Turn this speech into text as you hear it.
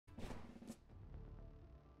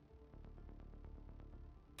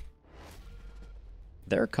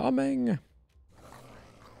They're coming.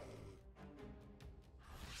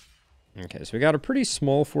 Okay, so we got a pretty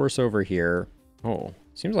small force over here. Oh,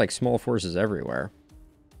 seems like small forces everywhere.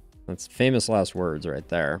 That's famous last words right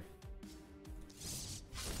there.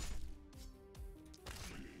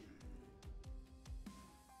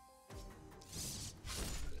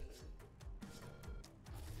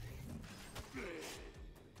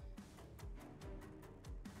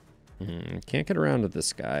 Can't get around to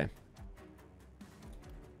this guy.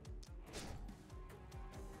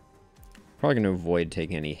 Probably going to avoid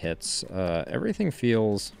taking any hits. Everything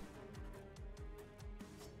feels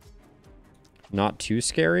not too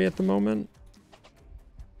scary at the moment.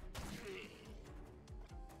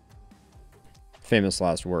 Famous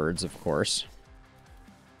last words, of course.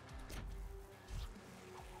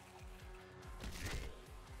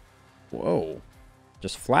 Whoa.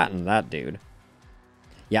 Just flatten that dude.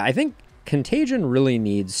 Yeah, I think Contagion really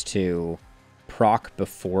needs to proc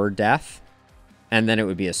before death, and then it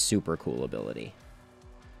would be a super cool ability.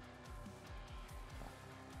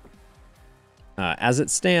 As it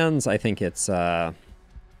stands, I think it's not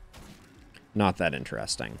that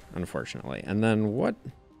interesting, unfortunately. And then what?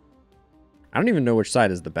 I don't even know which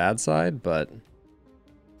side is the bad side, but...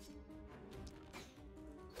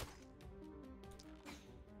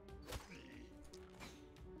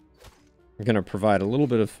 I'm going to provide a little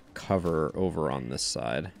bit of cover over on this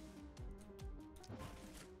side.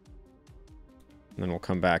 And then we'll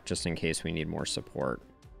come back just in case we need more support.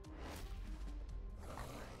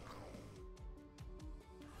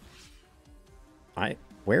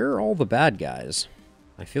 Where are all the bad guys?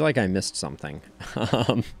 I feel like I missed something.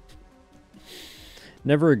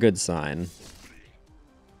 Never a good sign.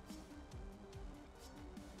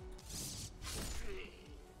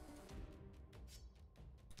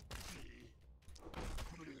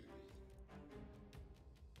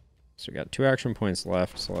 So we got 2 action points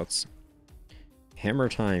left, so let's hammer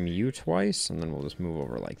time you twice, and then we'll just move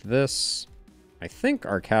over like this. I think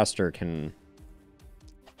our caster can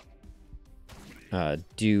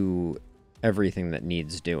do everything that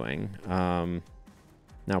needs doing.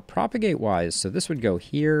 Now, propagate-wise, so this would go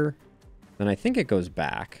here, then I think it goes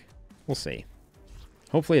back. We'll see.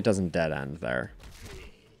 Hopefully it doesn't dead end there.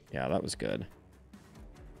 Yeah, that was good.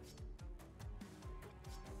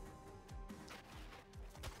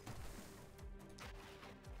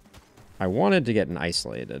 I wanted to get an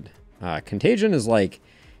isolated. Contagion is like...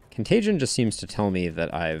 Contagion just seems to tell me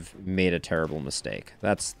that I've made a terrible mistake.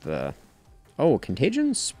 That's the... Oh,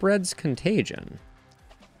 Contagion spreads Contagion.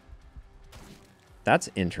 That's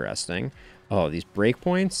interesting. Oh, these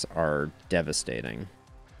breakpoints are devastating.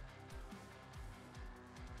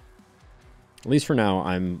 At least for now,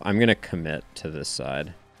 I'm gonna commit to this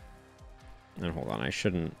side. And hold on, I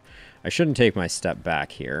shouldn't take my step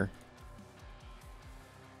back here.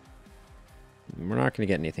 We're not gonna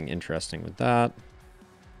get anything interesting with that.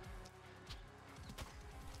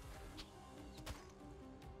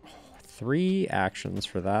 3 actions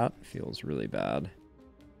for that feels really bad.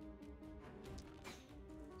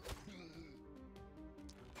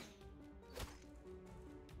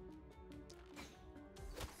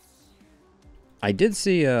 I did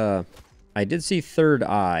see third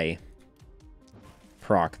eye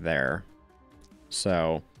proc there.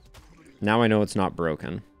 So now I know it's not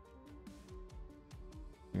broken.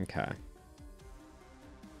 Okay.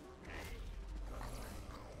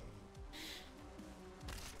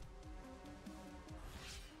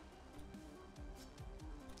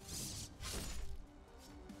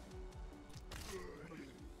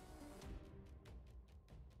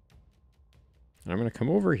 I'm going to come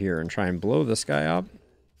over here and try and blow this guy up.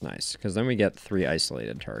 Nice, because then we get 3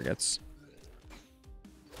 isolated targets.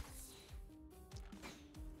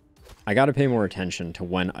 I got to pay more attention to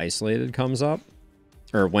when isolated comes up,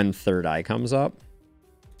 or when third eye comes up.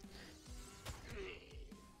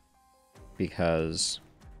 Because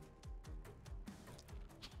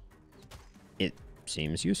it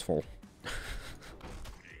seems useful.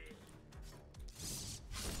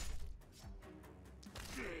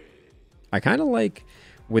 I kind of like,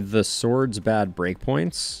 with the sword's bad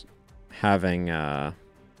breakpoints, having the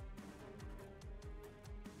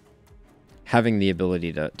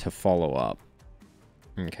ability to follow up.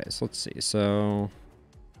 Okay, so let's see. So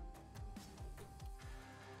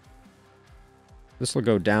this will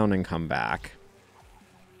go down and come back.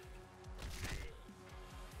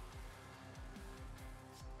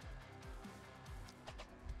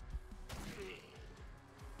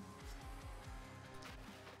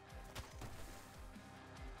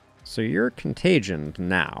 So you're contagioned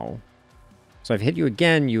now. So if I hit you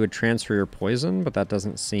again, you would transfer your poison, but that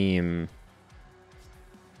doesn't seem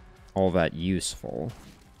all that useful.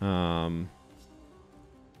 I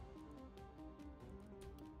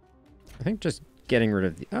think just getting rid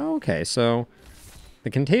of the... Oh, okay, so the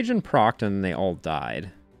contagion procced and they all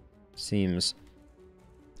died. Seems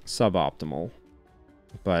suboptimal.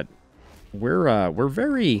 But we're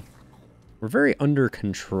very under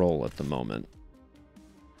control at the moment.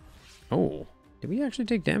 Oh, did we actually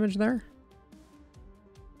take damage there?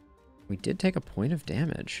 We did take a point of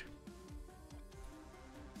damage.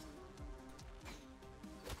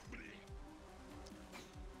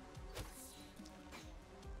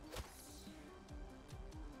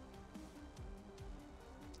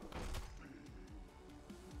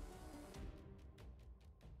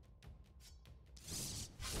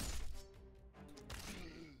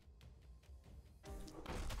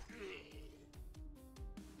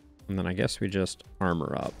 And then I guess we just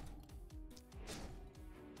armor up.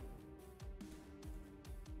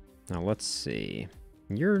 Now let's see.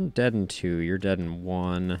 You're dead in 2, you're dead in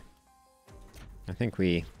 1. I think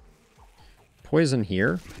we poison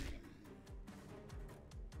here.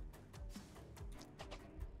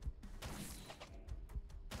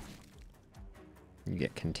 You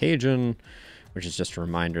get contagion, which is just a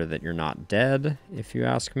reminder that you're not dead, if you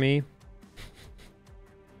ask me.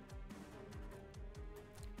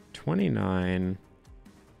 29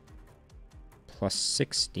 plus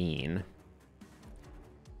 16.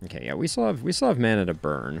 Okay, yeah, we still have mana to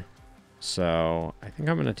burn. So I think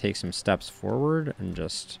I'm gonna take some steps forward and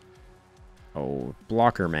just... Oh,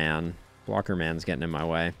 Blocker Man. Blocker Man's getting in my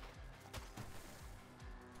way.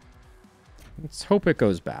 Let's hope it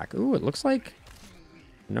goes back. Ooh, it looks like...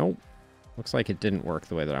 Nope. Looks like it didn't work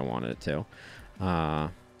the way that I wanted it to.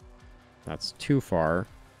 That's too far.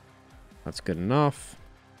 That's good enough.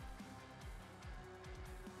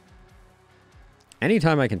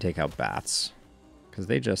 Anytime I can take out bats, because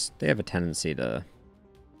they have a tendency to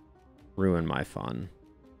ruin my fun.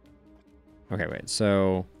 Okay, wait,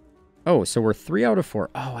 so... Oh, so we're 3 out of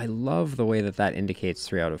 4. Oh, I love the way that that indicates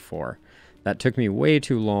 3 out of 4. That took me way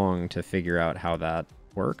too long to figure out how that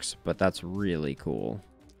works, but that's really cool.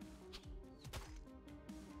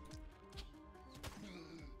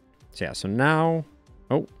 So yeah, so now...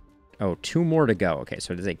 Oh, 2 more to go. Okay,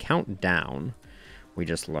 so it is a countdown, we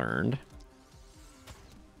just learned.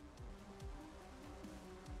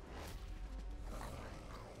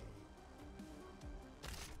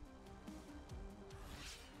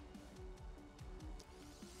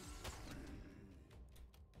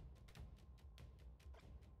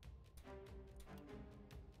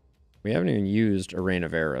 We haven't even used a rain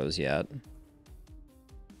of arrows yet.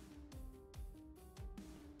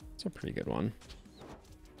 It's a pretty good one.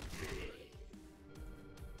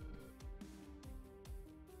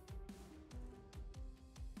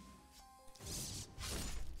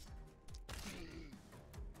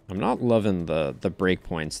 I'm not loving the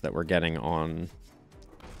breakpoints that we're getting on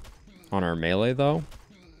our melee, though.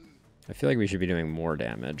 I feel like we should be doing more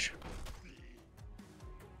damage.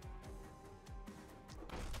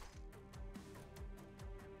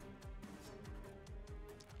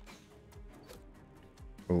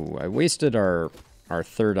 Ooh, I wasted our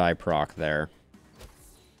third eye proc there.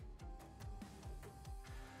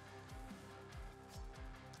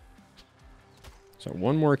 So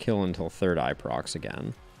 1 more kill until third eye procs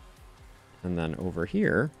again. And then over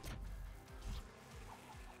here...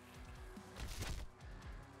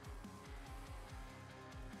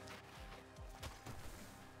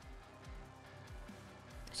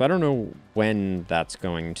 So I don't know when that's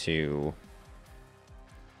going to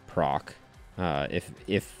proc.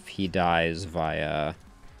 If he dies via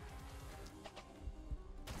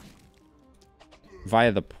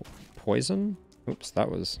the poison. Oops, that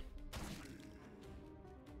was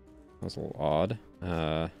a little odd.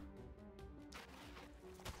 That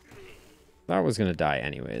was gonna die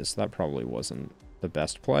anyways. That probably wasn't the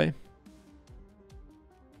best play.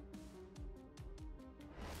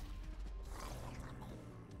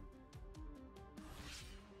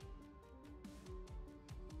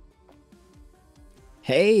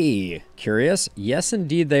 Hey, curious? Yes,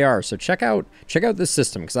 indeed they are. So check out this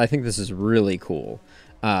system, because I think this is really cool.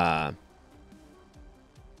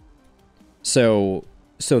 So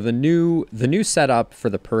the new setup for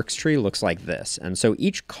the perks tree looks like this, and so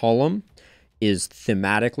each column is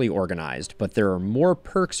thematically organized, but there are more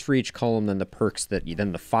perks for each column than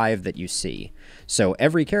the 5 that you see. So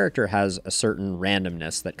every character has a certain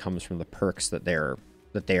randomness that comes from the perks that they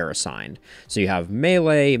are assigned. So you have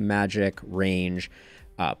melee, magic, range,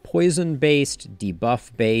 poison-based,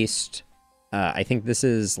 debuff-based. I think this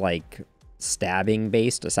is like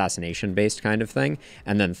stabbing-based, assassination-based kind of thing.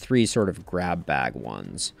 And then 3 sort of grab bag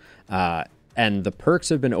ones. And the perks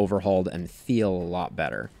have been overhauled and feel a lot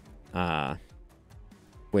better,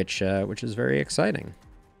 which is very exciting.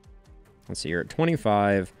 Let's see, you're at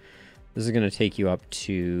 25. This is going to take you up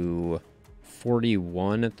to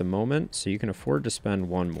 41 at the moment, so you can afford to spend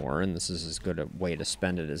one more, and this is as good a way to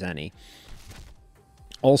spend it as any.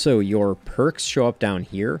 Also, your perks show up down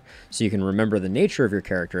here, so you can remember the nature of your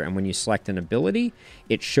character, and when you select an ability,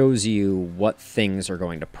 it shows you what things are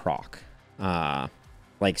going to proc.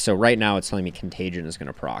 Like, so right now it's telling me Contagion is going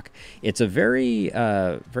to proc. It's a very,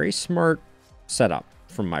 very smart setup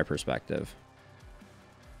from my perspective.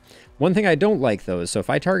 One thing I don't like, though, is so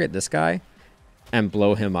if I target this guy and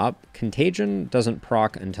blow him up, Contagion doesn't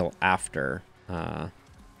proc until after,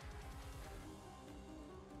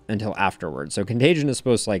 until afterwards. So Contagion is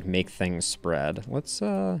supposed to, like, make things spread. Let's,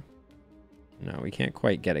 no, we can't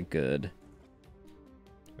quite get it good.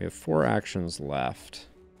 We have 4 actions left.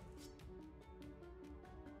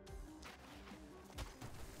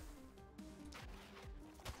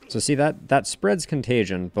 So see, that spreads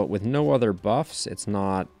Contagion, but with no other buffs, it's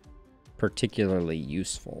not particularly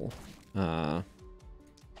useful. Yeah,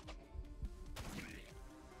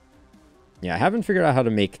 I haven't figured out how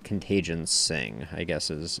to make Contagion sing, I guess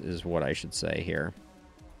is what I should say here.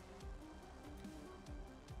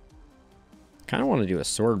 Kind of want to do a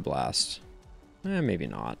Sword Blast. Maybe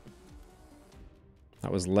not.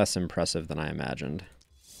 That was less impressive than I imagined.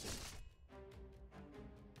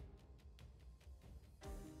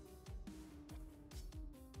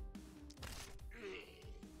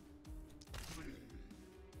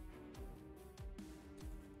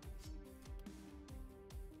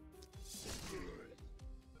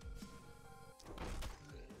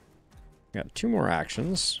 Got 2 more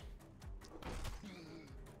actions.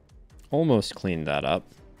 Almost cleaned that up.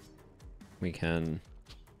 We can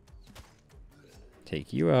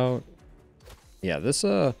take you out. Yeah, this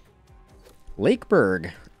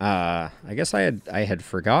Lakeburg. I guess I had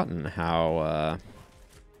forgotten how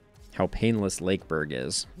painless Lakeburg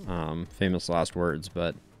is. Famous last words,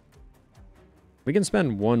 but we can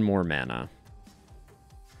spend 1 more mana.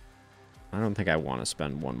 I don't think I want to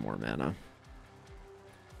spend 1 more mana.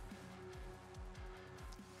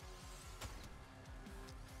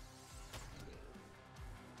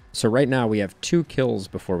 So right now we have 2 kills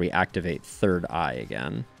before we activate Third Eye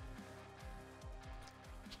again.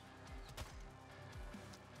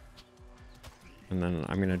 And then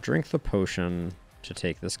I'm going to drink the potion to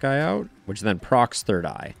take this guy out, which then procs Third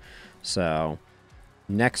Eye. So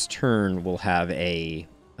next turn we'll have a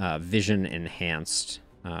vision enhanced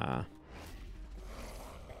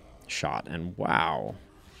shot. And wow,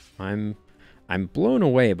 I'm blown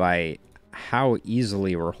away by how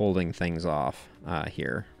easily we're holding things off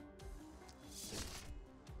here.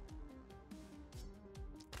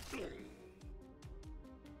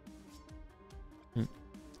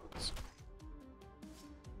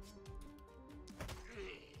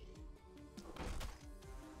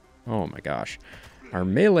 Oh my gosh. Our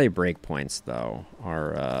melee breakpoints, though,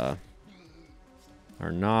 are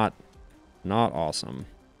not awesome.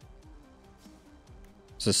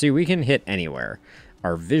 So see, we can hit anywhere.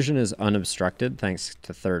 Our vision is unobstructed thanks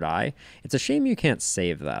to Third Eye. It's a shame you can't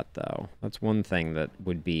save that, though. That's one thing that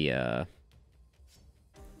would be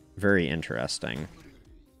very interesting.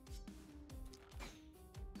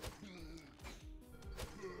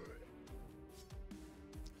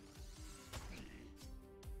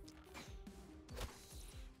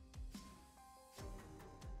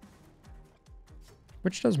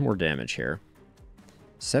 Which does more damage here?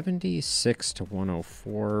 76 to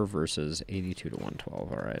 104 versus 82 to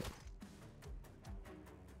 112. All right.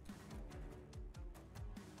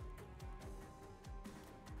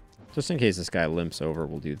 Just in case this guy limps over,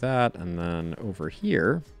 we'll do that. And then over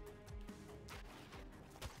here...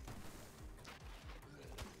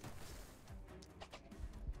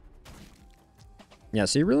 Yeah,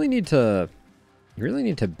 so you really need to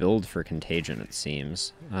build for Contagion, it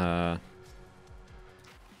seems.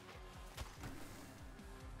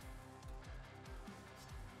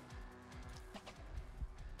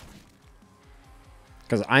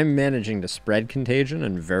 Because I'm managing to spread Contagion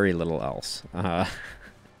and very little else.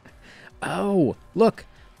 Oh, look!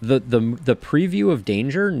 The preview of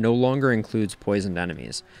danger no longer includes poisoned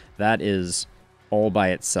enemies. That is all by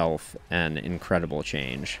itself an incredible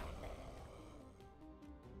change.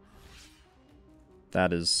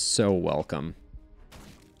 That is so welcome.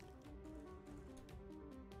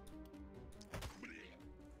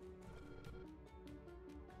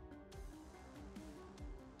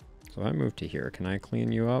 So I moved to here. Can I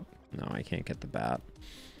clean you up? No, I can't get the bat.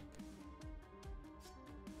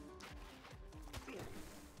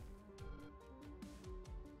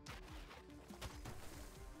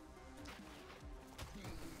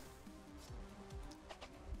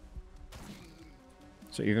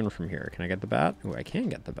 So even from here, can I get the bat? Oh, I can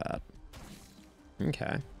get the bat.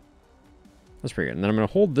 Okay. That's pretty good. And then I'm going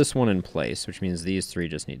to hold this one in place, which means these three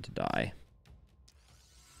just need to die.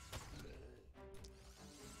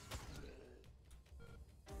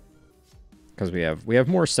 Because we have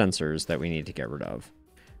more sensors that we need to get rid of.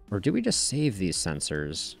 Or do we just save these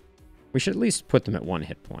sensors? We should at least put them at 1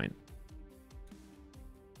 hit point.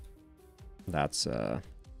 That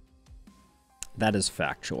is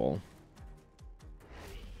factual.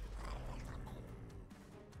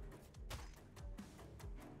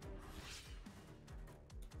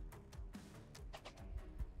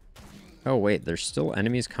 Oh wait, there's still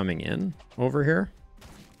enemies coming in over here?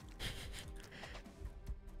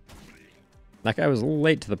 That guy was a little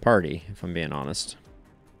late to the party, if I'm being honest.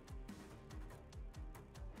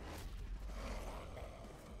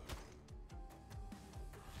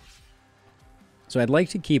 So I'd like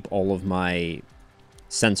to keep all of my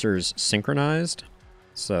sensors synchronized.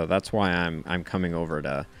 So that's why I'm coming over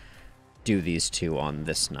to do these two on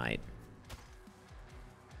this night.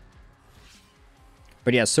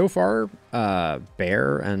 But yeah, so far,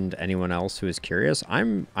 Bear and anyone else who is curious,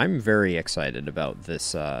 I'm very excited about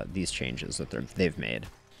this these changes that they've made.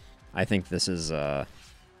 I think this is an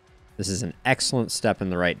excellent step in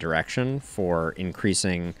the right direction for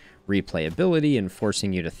increasing replayability and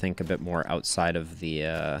forcing you to think a bit more outside of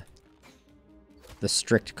the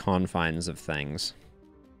strict confines of things.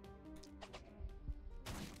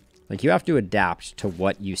 Like, you have to adapt to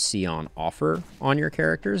what you see on offer on your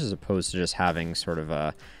characters, as opposed to just having sort of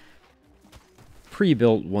a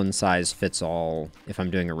pre-built one-size-fits-all, if I'm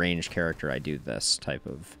doing a ranged character, I do this type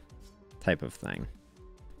of thing.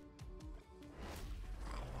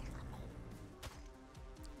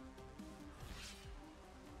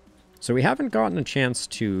 So we haven't gotten a chance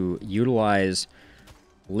to utilize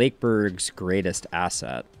Lakeburg's greatest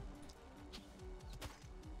asset,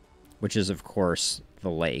 which is, of course, the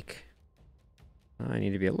lake. I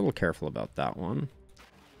need to be a little careful about that one.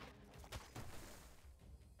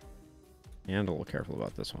 And a little careful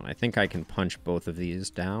about this one. I think I can punch both of these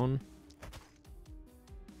down.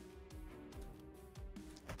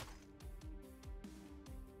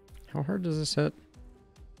 How hard does this hit?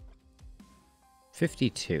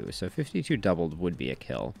 52. So 52 doubled would be a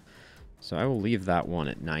kill. So I will leave that one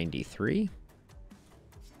at 93.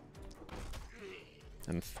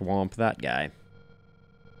 And thwomp that guy.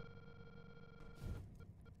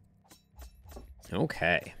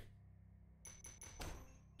 Okay.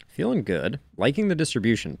 Feeling good. Liking the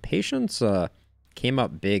distribution. Patience came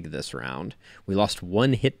up big this round. We lost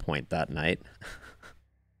 1 hit point that night.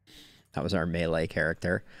 That was our melee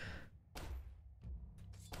character.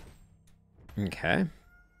 Okay.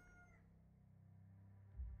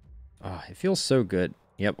 Oh, it feels so good.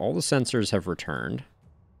 Yep, all the sensors have returned.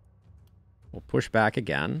 We'll push back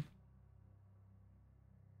again.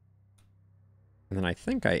 And then I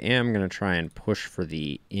think I am going to try and push for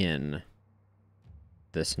the inn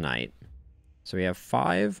this night. So we have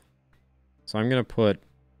 5. So I'm going to put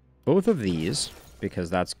both of these, because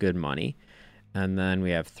that's good money. And then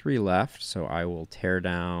we have 3 left, so I will tear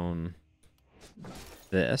down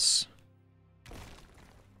this.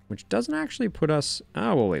 Which doesn't actually put us...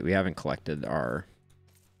 Oh, well, wait, we haven't collected our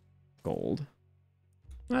gold.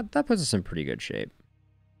 That puts us in pretty good shape.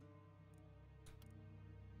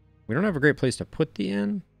 We don't have a great place to put the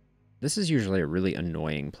inn. This is usually a really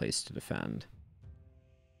annoying place to defend.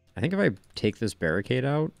 I think if I take this barricade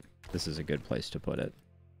out, this is a good place to put it.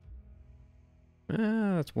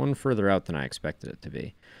 That's one further out than I expected it to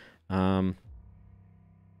be. We'll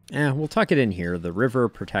tuck it in here. The river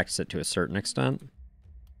protects it to a certain extent.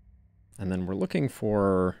 And then we're looking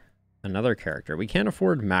for another character. We can't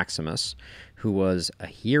afford Maximus, who was a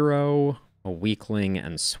hero, a weakling,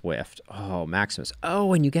 and swift. Oh, Maximus.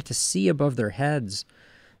 Oh, and you get to see above their heads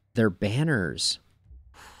their banners.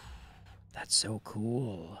 That's so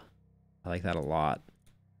cool. I like that a lot.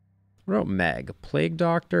 What about Meg? Plague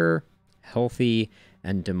Doctor, healthy,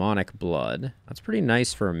 and demonic blood. That's pretty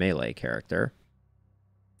nice for a melee character.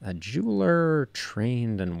 A jeweler,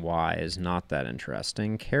 trained and wise. Not that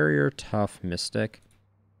interesting. Carrier, tough, mystic.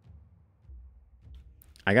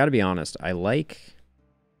 I gotta be honest. I like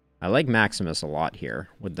Maximus a lot here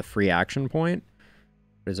with the free action point.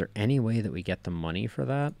 But is there any way that we get the money for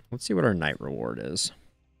that? Let's see what our night reward is.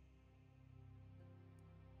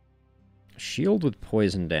 Shield with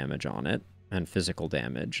poison damage on it, and physical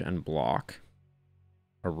damage, and block.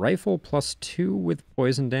 A rifle +2 with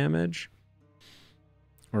poison damage.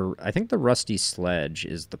 Or I think the rusty sledge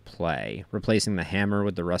is the play. Replacing the hammer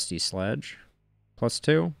with the rusty sledge.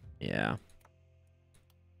 +2? Yeah.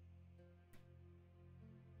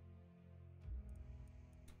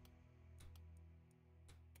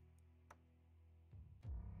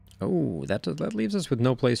 Oh, that leaves us with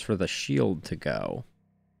no place for the shield to go.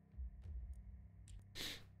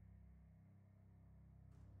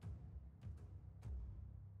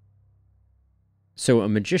 So a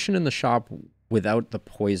magician in the shop without the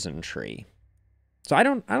poison tree. So I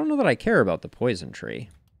don't know that I care about the poison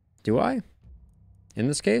tree. Do I? In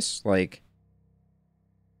this case, like,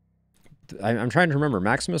 I'm trying to remember.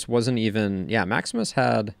 Maximus wasn't even... Yeah, Maximus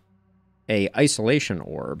had a isolation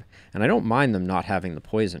orb, and I don't mind them not having the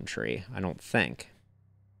poison tree, I don't think.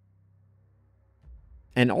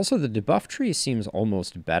 And also the debuff tree seems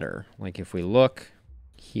almost better. Like, if we look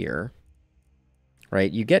here,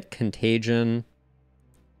 right, you get Contagion,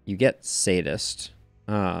 you get Sadist,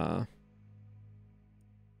 which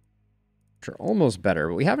are almost better,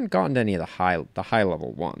 but we haven't gotten to any of the high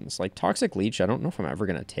level ones. Like Toxic Leech, I don't know if I'm ever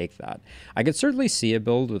going to take that. I could certainly see a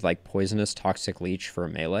build with like Poisonous Toxic Leech for a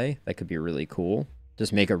melee. That could be really cool.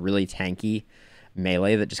 Just make a really tanky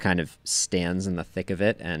melee that just kind of stands in the thick of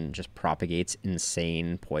it and just propagates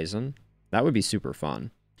insane poison. That would be super fun.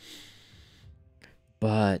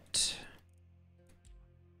 But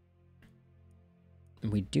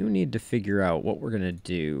we do need to figure out what we're going to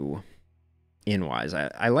do in-wise.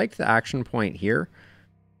 I like the action point here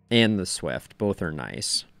and the Swift. Both are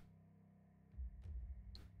nice.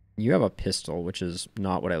 You have a pistol, which is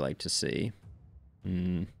not what I like to see.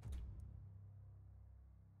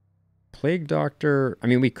 Plague Doctor. I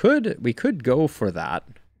mean, we could go for that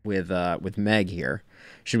with Meg here.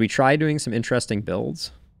 Should we try doing some interesting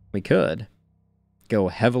builds? We could go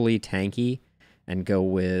heavily tanky and go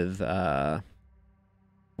with a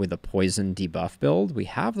poison debuff build. We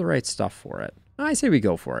have the right stuff for it. I say we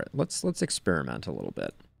go for it. Let's experiment a little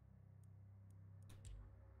bit.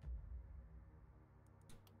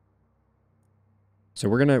 So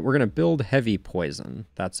we're gonna build heavy poison.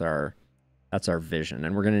 That's our vision,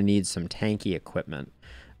 and we're gonna need some tanky equipment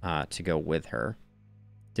to go with her.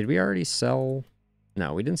 Did we already sell?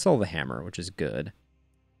 No, we didn't sell the hammer, which is good.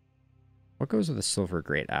 What goes with a silver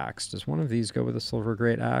great axe? Does one of these go with a silver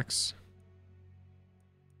great axe?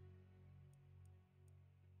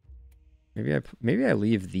 Maybe I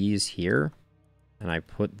leave these here, and I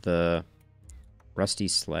put the rusty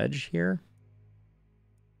sledge here.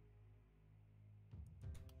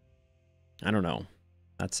 I don't know.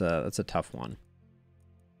 That's a tough one.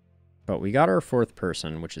 But we got our fourth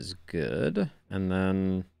person, which is good, and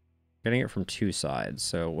then getting it from two sides.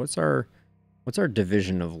 So what's our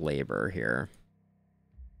division of labor here?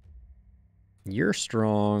 You're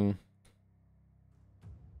strong.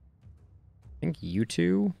 I think you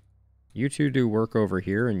two do work over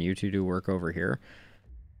here, and you two do work over here.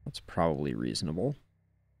 That's probably reasonable.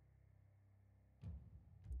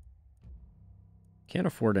 Can't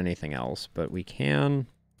afford anything else, but we can...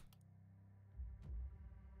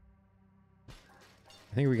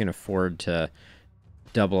 I think we can afford to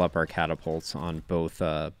double up our catapults on both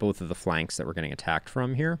of the flanks that we're getting attacked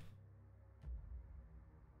from here.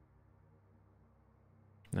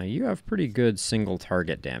 Now you have pretty good single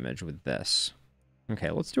target damage with this. Okay,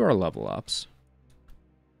 let's do our level ups.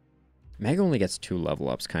 Meg only gets 2 level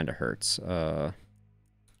ups, kind of hurts.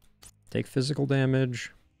 Take physical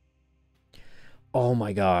damage. Oh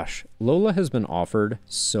my gosh. Lola has been offered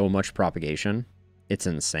so much propagation. It's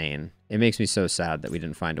insane. It makes me so sad that we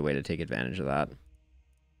didn't find a way to take advantage of that.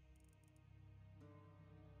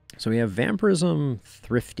 So we have Vampirism,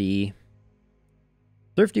 Thrifty.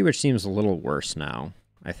 Thrifty, which seems a little worse now,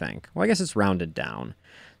 I think. Well, I guess it's rounded down.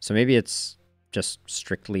 So maybe it's just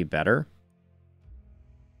strictly better.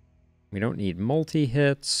 We don't need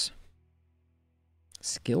multi-hits.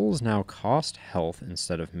 Skills now cost health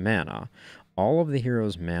instead of mana. All of the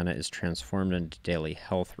hero's mana is transformed into daily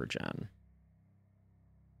health regen.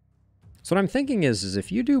 So what I'm thinking is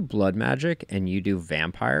if you do blood magic and you do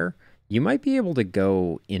vampire, you might be able to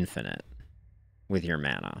go infinite with your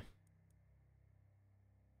mana.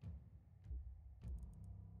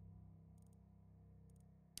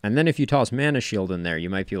 And then if you toss Mana Shield in there, you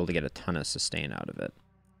might be able to get a ton of sustain out of it.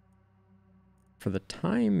 For the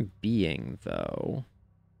time being, though,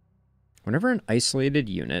 whenever an isolated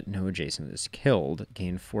unit, no adjacent, is killed,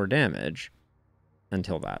 gain 4 damage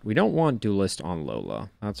until that. We don't want Duelist on Lola,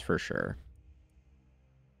 that's for sure.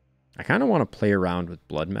 I kind of want to play around with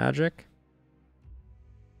blood magic.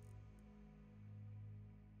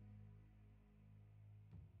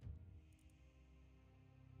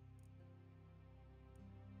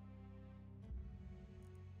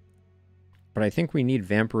 But I think we need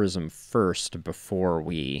vampirism first before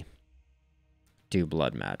we do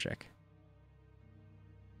blood magic.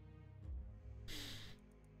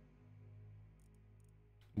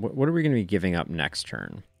 What are we going to be giving up next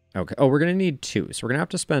turn? Okay. Oh, we're going to need 2. So we're going to have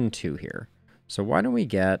to spend 2 here. So why don't we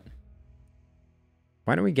get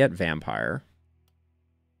Vampire?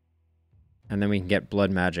 And then we can get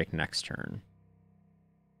Blood Magic next turn.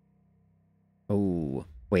 Oh,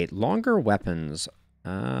 wait. Longer weapons.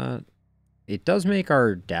 It does make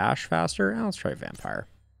our dash faster. Let's try Vampire.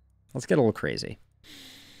 Let's get a little crazy.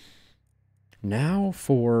 Now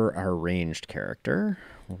for our ranged character.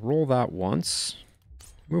 We'll roll that once.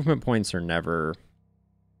 Movement points are never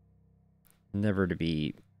to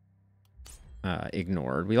be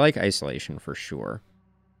ignored. We like isolation for sure.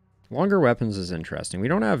 Longer weapons is interesting. We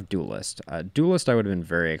don't have Duelist. Duelist I would have been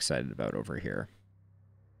very excited about over here.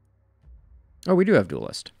 Oh, we do have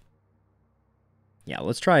Duelist. Yeah,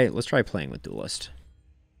 let's try playing with Duelist.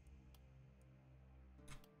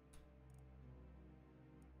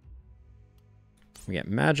 We get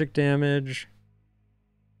magic damage.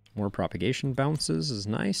 More propagation bounces is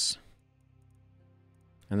nice.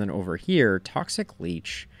 And then over here, Toxic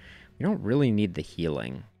Leech. We don't really need the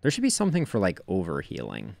healing. There should be something for like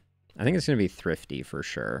overhealing. I think it's going to be Thrifty for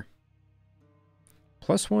sure.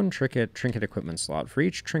 +1 trinket equipment slot. For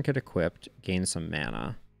each trinket equipped, gain some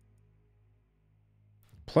mana.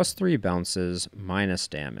 +3 bounces, minus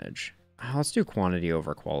damage. Let's do quantity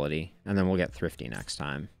over quality, and then we'll get Thrifty next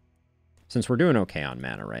time. Since we're doing okay on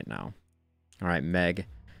mana right now. Alright, Meg.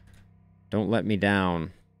 Don't let me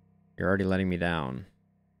down. You're already letting me down.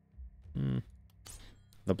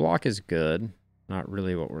 The block is good. Not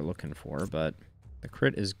really what we're looking for, but the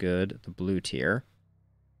crit is good. The blue tier.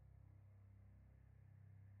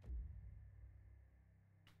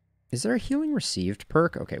 Is there a healing received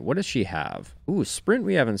perk? Okay, what does she have? Ooh, sprint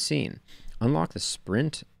we haven't seen. Unlock the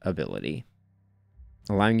sprint ability.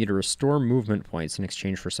 Allowing you to restore movement points in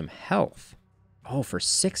exchange for some health. Oh, for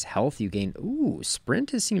 6 health you gain... Ooh,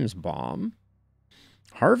 sprint seems bomb.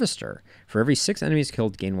 Harvester. For every 6 enemies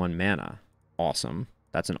killed, gain 1 mana. Awesome.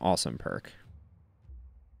 That's an awesome perk.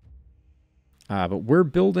 But we're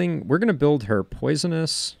going to build her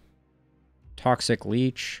Poisonous, Toxic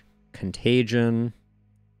Leech, Contagion,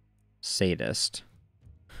 Sadist.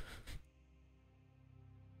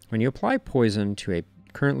 When you apply poison to a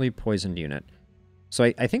currently poisoned unit. So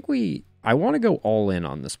I think I want to go all in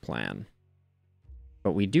on this plan.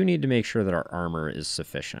 But we do need to make sure that our armor is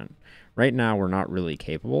sufficient. Right now, we're not really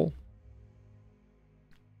capable.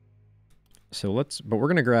 So but we're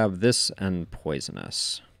going to grab this and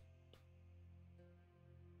Poisonous.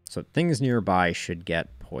 So things nearby should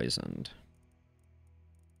get poisoned.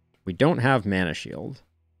 We don't have Mana Shield.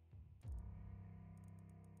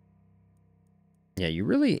 Yeah,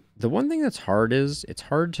 the one thing that's hard is, it's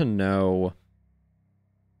hard to know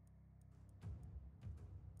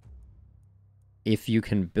if you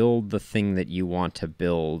can build the thing that you want to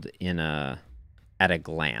build at a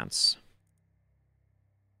glance.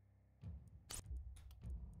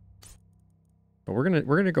 But we're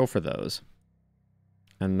gonna go for those.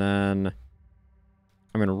 And then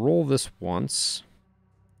I'm gonna roll this once.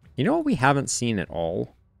 You know what we haven't seen at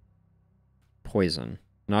all? Poison.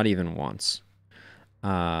 Not even once.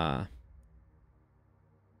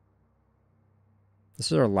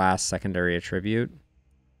 This is our last secondary attribute.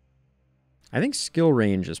 I think skill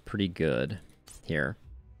range is pretty good here.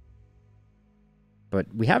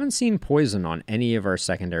 But we haven't seen poison on any of our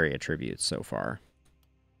secondary attributes so far.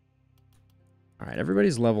 Alright,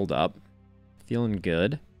 everybody's leveled up. Feeling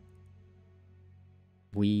good.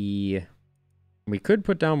 We could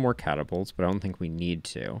put down more catapults, but I don't think we need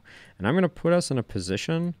to. And I'm going to put us in a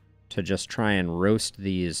position to just try and roast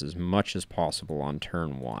these as much as possible on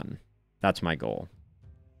turn 1. That's my goal.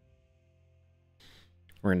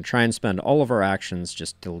 We're going to try and spend all of our actions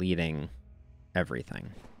just deleting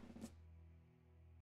everything.